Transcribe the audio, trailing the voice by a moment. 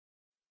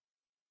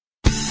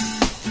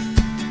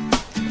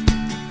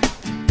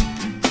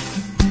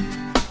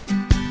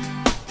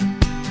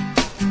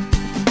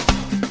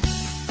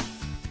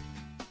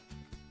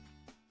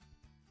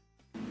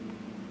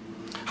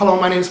Hello,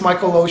 my name is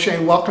Michael Losier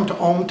and welcome to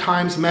Om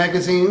Times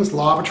Magazine's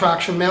Law of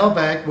Attraction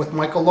Mailbag with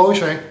Michael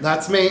Losier.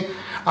 That's me.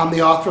 I'm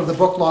the author of the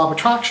book Law of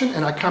Attraction,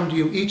 and I come to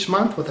you each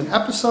month with an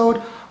episode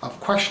of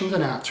questions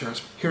and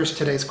answers. Here's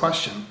today's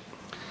question.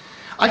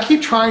 I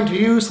keep trying to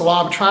use the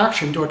Law of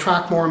Attraction to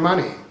attract more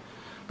money,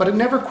 but it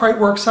never quite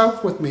works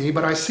out with me,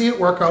 but I see it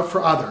work out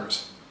for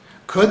others.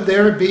 Could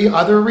there be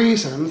other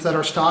reasons that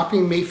are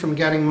stopping me from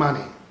getting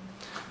money?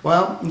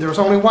 Well, there's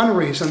only one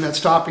reason that's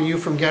stopping you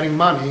from getting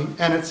money,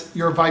 and it's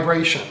your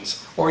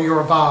vibrations or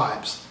your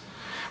vibes.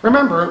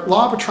 Remember,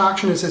 Law of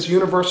Attraction is this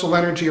universal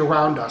energy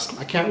around us.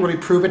 I can't really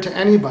prove it to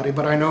anybody,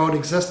 but I know it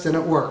exists and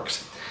it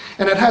works.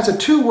 And it has a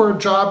two-word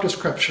job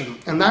description,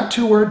 and that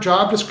two-word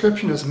job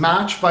description is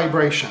match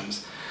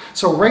vibrations.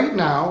 So right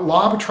now,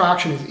 Law of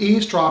Attraction is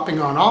eavesdropping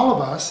on all of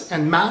us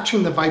and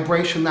matching the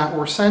vibration that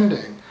we're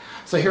sending.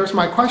 So here's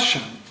my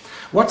question.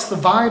 What's the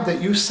vibe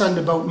that you send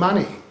about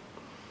money?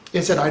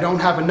 Is it I don't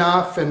have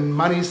enough and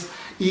money's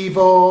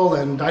evil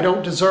and I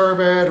don't deserve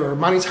it, or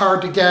money's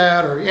hard to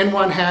get, or in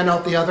one hand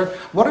out the other?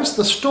 What is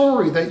the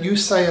story that you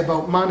say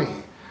about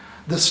money?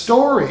 The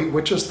story,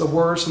 which is the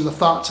words and the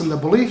thoughts and the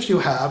beliefs you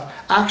have,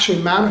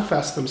 actually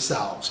manifest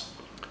themselves.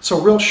 So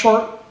real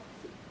short,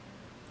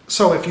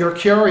 so if you're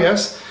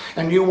curious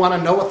and you want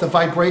to know what the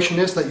vibration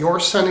is that you're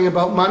sending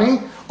about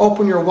money,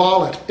 open your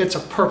wallet. It's a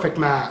perfect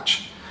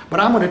match. But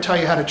I'm going to tell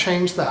you how to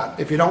change that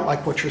if you don't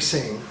like what you're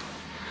seeing.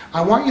 I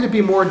want you to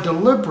be more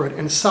deliberate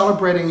in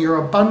celebrating your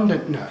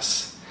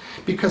abundantness,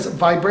 because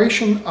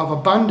vibration of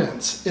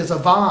abundance is a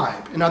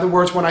vibe. In other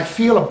words, when I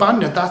feel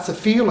abundant, that's a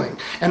feeling.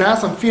 And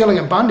as I'm feeling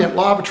abundant,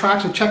 Law of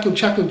Attraction,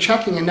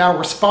 checking, and now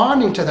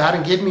responding to that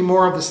and give me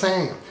more of the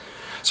same.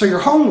 So your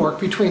homework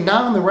between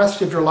now and the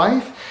rest of your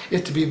life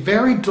is to be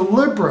very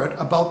deliberate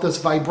about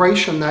this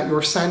vibration that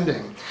you're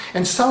sending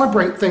and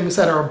celebrate things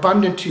that are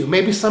abundant to you.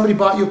 Maybe somebody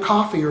bought you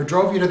coffee or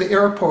drove you to the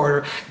airport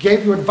or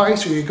gave you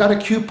advice, or you got a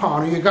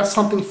coupon, or you got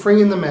something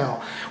free in the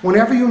mail.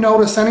 Whenever you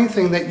notice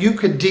anything that you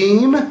could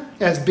deem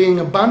as being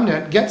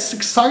abundant, get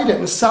excited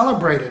and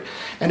celebrate it.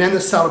 And then the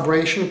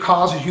celebration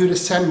causes you to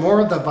send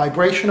more of the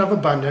vibration of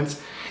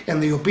abundance,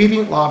 and the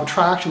obedient Law of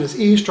Attraction is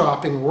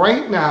eavesdropping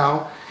right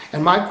now.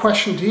 And my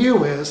question to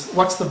you is,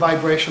 what's the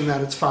vibration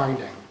that it's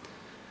finding?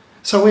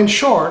 So in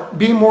short,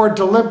 be more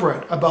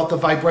deliberate about the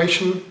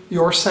vibration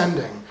you're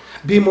sending.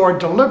 Be more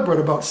deliberate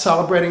about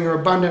celebrating your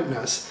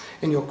abundantness,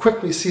 and you'll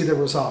quickly see the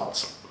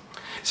results.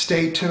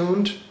 Stay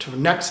tuned to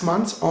next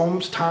month's Om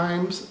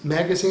Times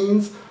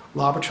Magazine's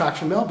Law of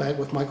Attraction Mailbag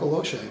with Michael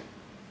Losier.